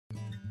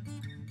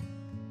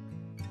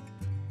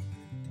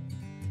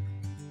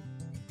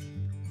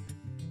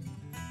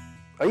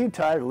Are you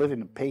tired of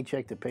living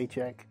paycheck to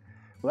paycheck?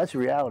 Well, that's a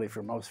reality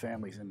for most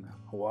families in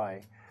Hawaii.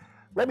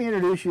 Let me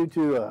introduce you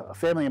to a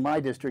family in my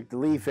district, the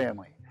Lee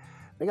family.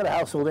 They got a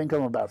household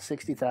income of about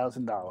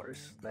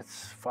 $60,000.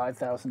 That's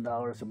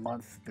 $5,000 a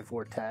month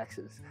before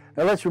taxes.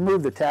 Now let's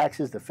remove the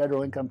taxes, the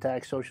federal income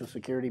tax, Social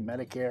Security,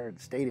 Medicare, and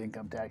state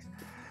income tax.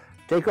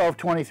 Take off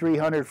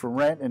 $2,300 for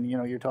rent, and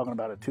you're talking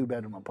about a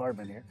 2-bedroom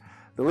apartment here.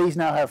 The Lees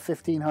now have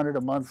 $1,500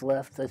 a month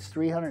left. That's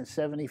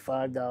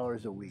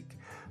 $375 a week.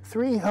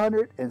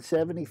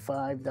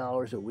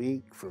 $375 a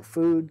week for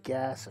food,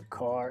 gas, a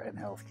car, and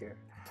health care.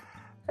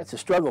 That's a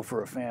struggle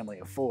for a family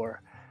of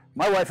 4.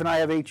 My wife and I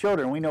have 8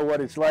 children. We know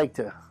what it's like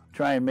to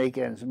try and make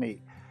ends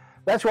meet.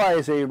 That's why,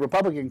 as a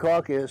Republican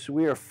caucus,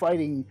 we are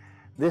fighting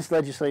this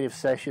legislative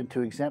session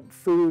to exempt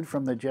food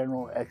from the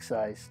general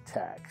excise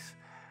tax.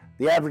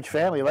 The average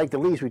family, like the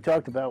Lees we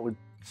talked about, would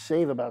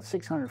save about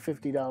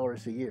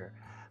 $650 a year.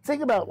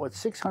 Think about what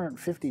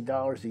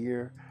 $650 a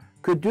year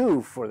could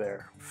do for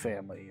their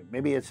family.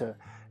 Maybe it's an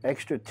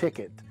extra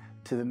ticket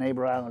to the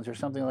neighbor islands or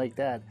something like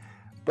that.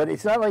 But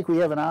it's not like we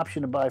have an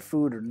option to buy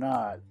food or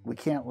not. We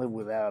can't live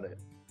without it.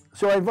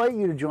 So I invite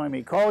you to join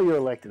me. Call your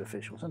elected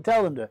officials and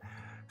tell them to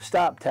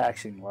stop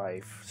taxing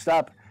life.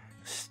 Stop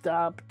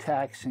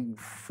taxing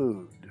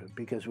food,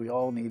 because we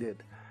all need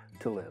it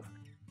to live.